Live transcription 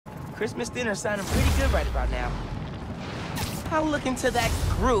Christmas dinner sounding pretty good right about now. I'll look into that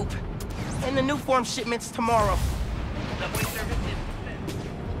group and the new form shipments tomorrow. Subway service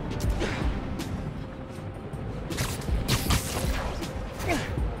is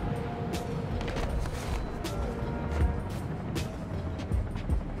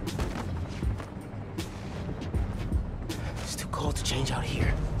It's too cold to change out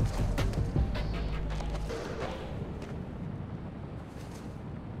here.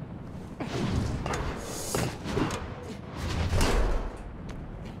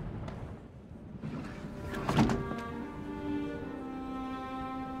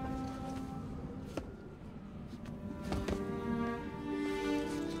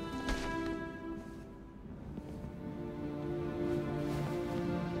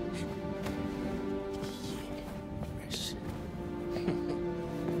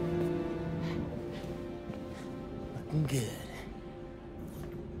 Good.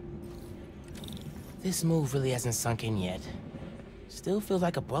 This move really hasn't sunk in yet. Still feels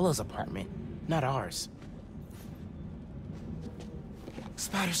like Abuela's apartment, not ours.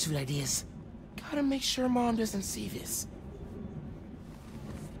 Spider suit ideas. Gotta make sure Mom doesn't see this.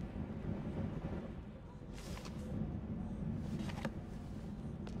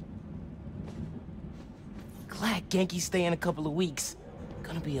 Glad Genki's staying a couple of weeks.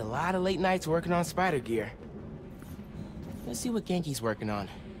 Gonna be a lot of late nights working on spider gear. Let's see what Genki's working on.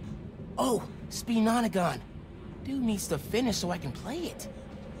 Oh, Speenonagon. Dude needs to finish so I can play it.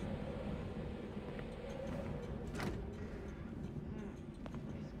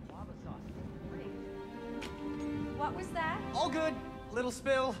 What was that? All good. Little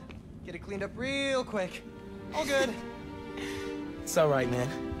spill. Get it cleaned up real quick. All good. It's all right, man.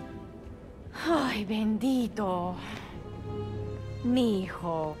 Ay, bendito. Mi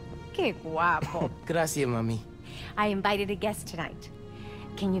hijo. Qué guapo. Gracias, mami. I invited a guest tonight.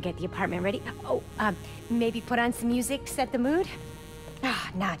 Can you get the apartment ready? Oh, maybe put on some music, set the mood? Ah,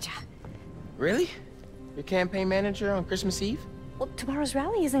 Naja. Really? Your campaign manager on Christmas Eve? Well, tomorrow's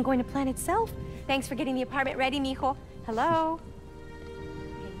rally isn't going to plan itself. Thanks for getting the apartment ready, mijo. Hello?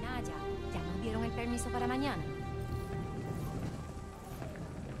 Hey, Naja, ¿ya nos dieron el permiso para mañana?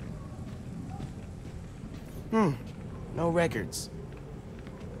 No records.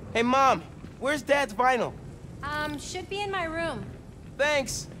 Hey, Mom, where's Dad's vinyl? Should be in my room.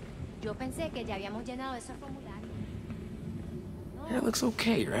 Thanks. Yo pensé que ya habíamos llenado esos formularios. No. That looks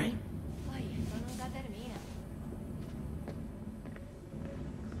okay, right? Ay, esto nunca termina.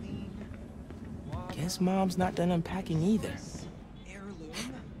 Guess Mom's not done unpacking either. Heirloom.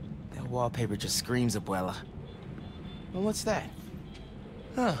 That wallpaper just screams Abuela. Well, what's that?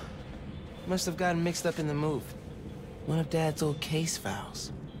 Huh. Must have gotten mixed up in the move. One of Dad's old case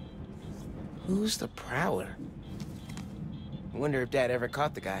files. Who's the Prowler? I wonder if Dad ever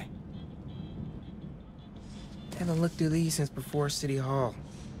caught the guy. Haven't looked through these since before City Hall.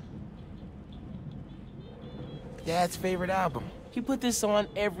 Dad's favorite album. He put this on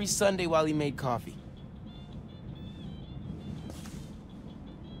every Sunday while he made coffee.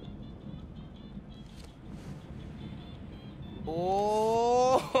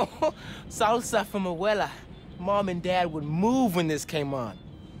 Oh, salsa from Abuela. Mom and Dad would move when this came on.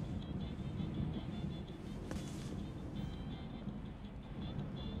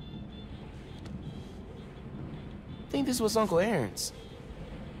 I think this was Uncle Aaron's.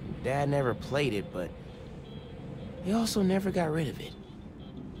 Dad never played it, but he also never got rid of it.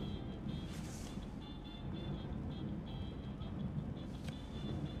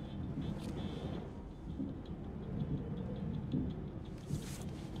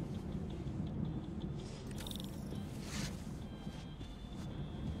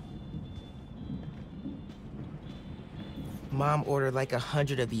 Mom ordered like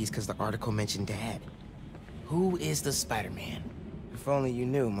 100 of these because the article mentioned Dad. Who is the Spider-Man? If only you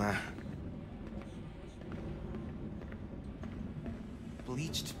knew, Ma.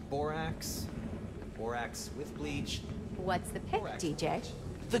 Bleached borax. Borax with bleach. What's the pick, Borax DJ? bleach.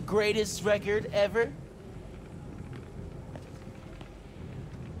 The greatest record ever?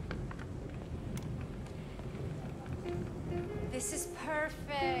 This is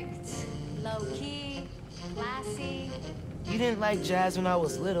perfect. Low-key, classy. You didn't like jazz when I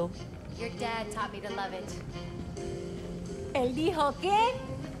was little. Your dad taught me to love it. ¿Él dijo qué?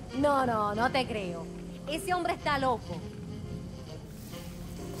 No, no te creo. Ese hombre está loco.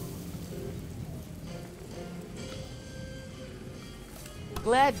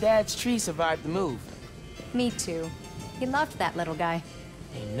 Glad Dad's tree survived the move. Me too. He loved that little guy.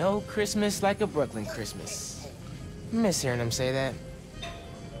 Ain't no Christmas like a Brooklyn Christmas. Miss hearing him say that.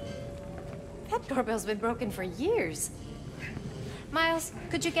 That doorbell's been broken for years. Miles,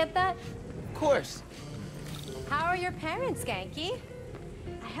 could you get that? Of course. How are your parents, Genki?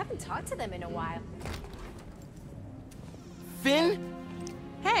 I haven't talked to them in a while. Finn?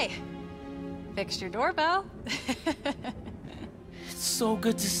 Hey! Fixed your doorbell. It's so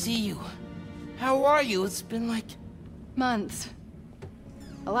good to see you. How are you? It's been like... Months.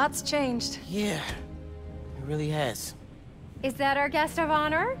 A lot's changed. Yeah, it really has. Is that our guest of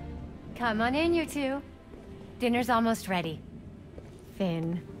honor? Come on in, you two. Dinner's almost ready.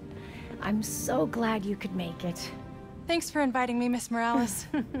 Finn, I'm so glad you could make it. Thanks for inviting me, Miss Morales.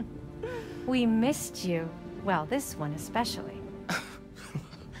 We missed you. Well, this one especially.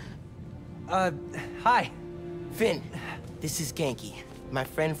 Hi. Finn, this is Genki, my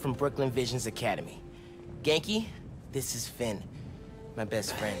friend from Brooklyn Visions Academy. Genki, this is Finn, my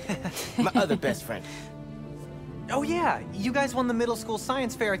best friend. My other best friend. Oh yeah, you guys won the middle school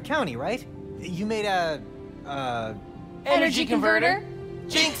science fair at County, right? You made a... Energy converter?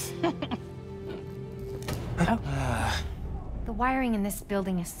 Jinx! The wiring in this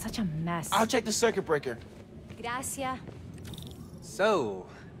building is such a mess. I'll check the circuit breaker. Gracias. So,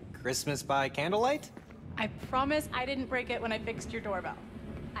 Christmas by candlelight? I promise I didn't break it when I fixed your doorbell.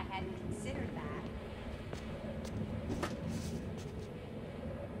 I hadn't considered that.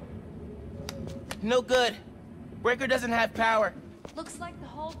 No good. Breaker doesn't have power. Looks like the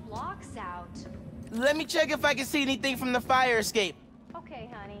whole block's out. Let me check if I can see anything from the fire escape. Okay,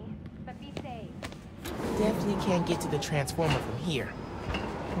 honey, but be safe. Definitely can't get to the transformer from here.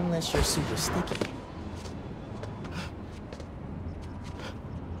 Unless you're super sticky.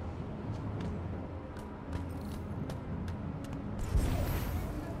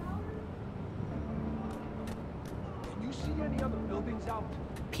 Can you see any other buildings out?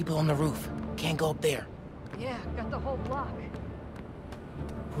 People on the roof. Can't go up there. Yeah, got the whole block.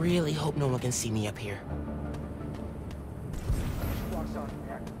 Really hope no one can see me up here.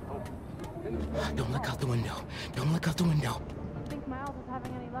 Don't look out the window. Don't look out the window. Think Miles is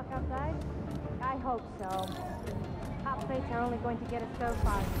having any luck outside? I hope so. Hot plates are only going to get us so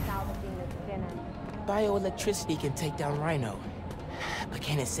far in salvaging this dinner. Bioelectricity can take down Rhino. But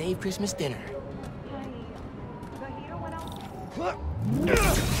can it save Christmas dinner?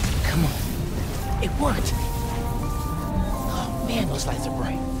 Come on. It worked! Oh man, those lights are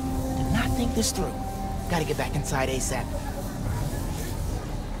bright. Did not think this through. Gotta get back inside ASAP.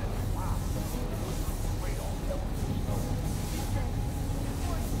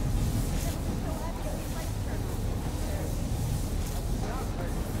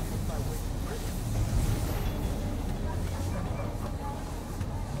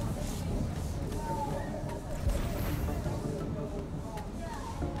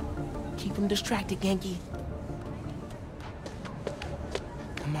 Keep him distracted, Genki.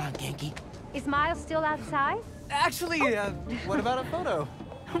 Come on, Genki. Is Miles still outside? Actually, what about a photo?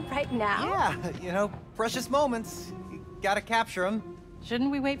 Right now? Yeah, you know, precious moments. You gotta capture them. Shouldn't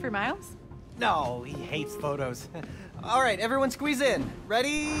we wait for Miles? No, he hates photos. All right, everyone squeeze in.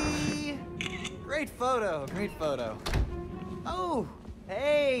 Ready? Great photo, great photo. Oh,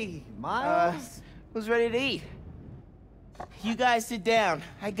 hey, Miles. Who's ready to eat? You guys sit down.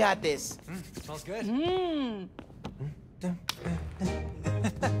 I got this. Smells good.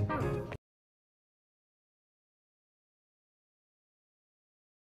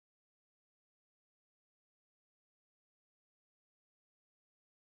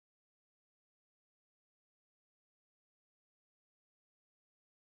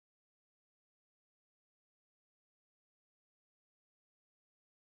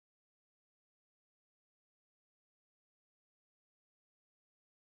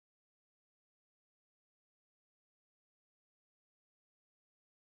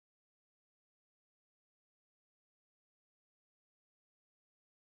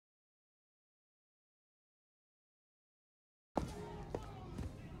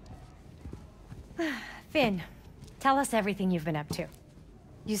 Finn, tell us everything you've been up to.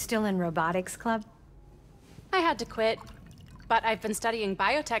 You still in robotics club? I had to quit, but I've been studying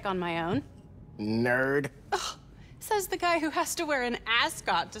biotech on my own. Nerd. Says the guy who has to wear an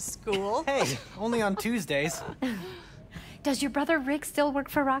ascot to school. Hey, only on Tuesdays. Does your brother Rick still work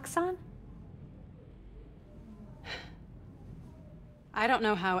for Roxxon? I don't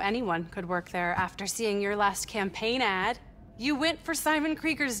know how anyone could work there after seeing your last campaign ad. You went for Simon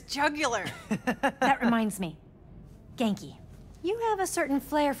Krieger's jugular. That reminds me. Genki, you have a certain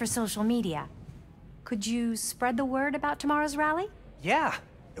flair for social media. Could you spread the word about tomorrow's rally? Yeah,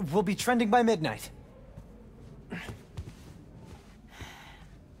 we'll be trending by midnight.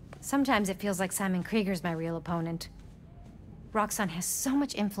 Sometimes it feels like Simon Krieger's my real opponent. Roxxon has so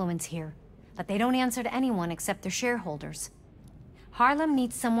much influence here, but they don't answer to anyone except their shareholders. Harlem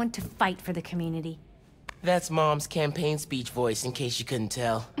needs someone to fight for the community. That's Mom's campaign speech voice, in case you couldn't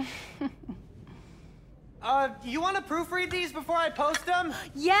tell. You want to proofread these before I post them?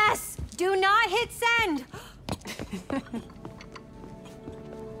 Yes! Do not hit send!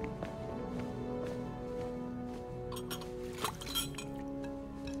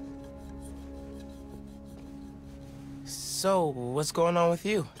 So, what's going on with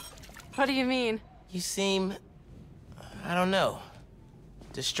you? What do you mean? You seem... I don't know.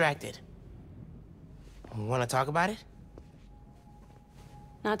 Distracted. Want to talk about it?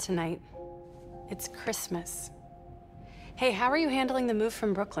 Not tonight. It's Christmas. Hey, how are you handling the move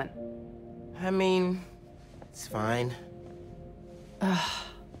from Brooklyn? I mean... it's fine.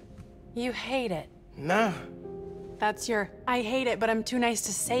 You hate it. Nah. That's your I hate it, but I'm too nice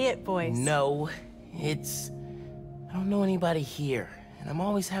to say it voice. No. It's... I don't know anybody here, and I'm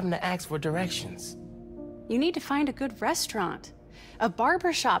always having to ask for directions. You need to find a good restaurant. A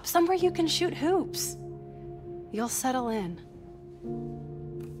barber shop, somewhere you can shoot hoops. You'll settle in.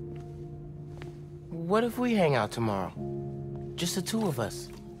 What if we hang out tomorrow? Just the two of us.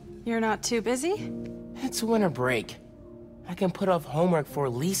 You're not too busy? It's winter break. I can put off homework for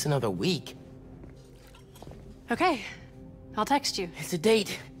at least another week. Okay, I'll text you. It's a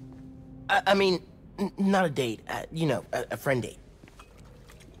date. I mean, not a date. You know, a friend date.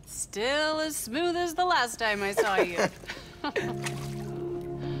 Still as smooth as the last time I saw you.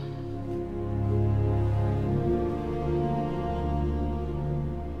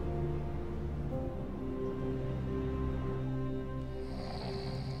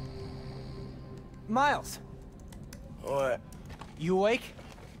 Miles, What? you awake?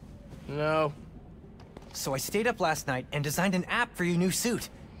 No. So I stayed up last night and designed an app for your new suit.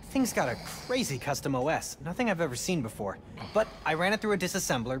 Thing's got a crazy custom OS, nothing I've ever seen before. But I ran it through a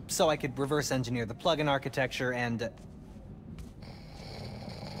disassembler so I could reverse engineer the plugin architecture and...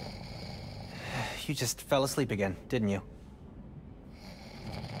 You just fell asleep again, didn't you?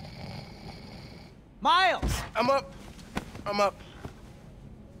 Miles! I'm up. I'm up.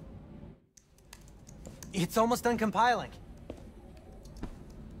 It's almost done compiling.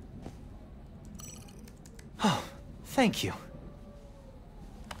 Oh, thank you.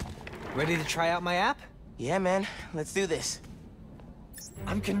 Ready to try out my app? Yeah, man. Let's do this.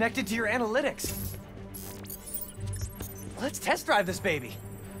 I'm connected to your analytics. Let's test drive this baby.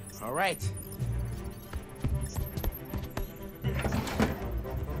 All right.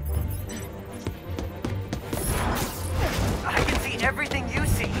 I can see everything you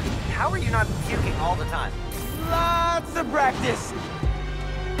see. How are you not puking all the time? Lots of practice.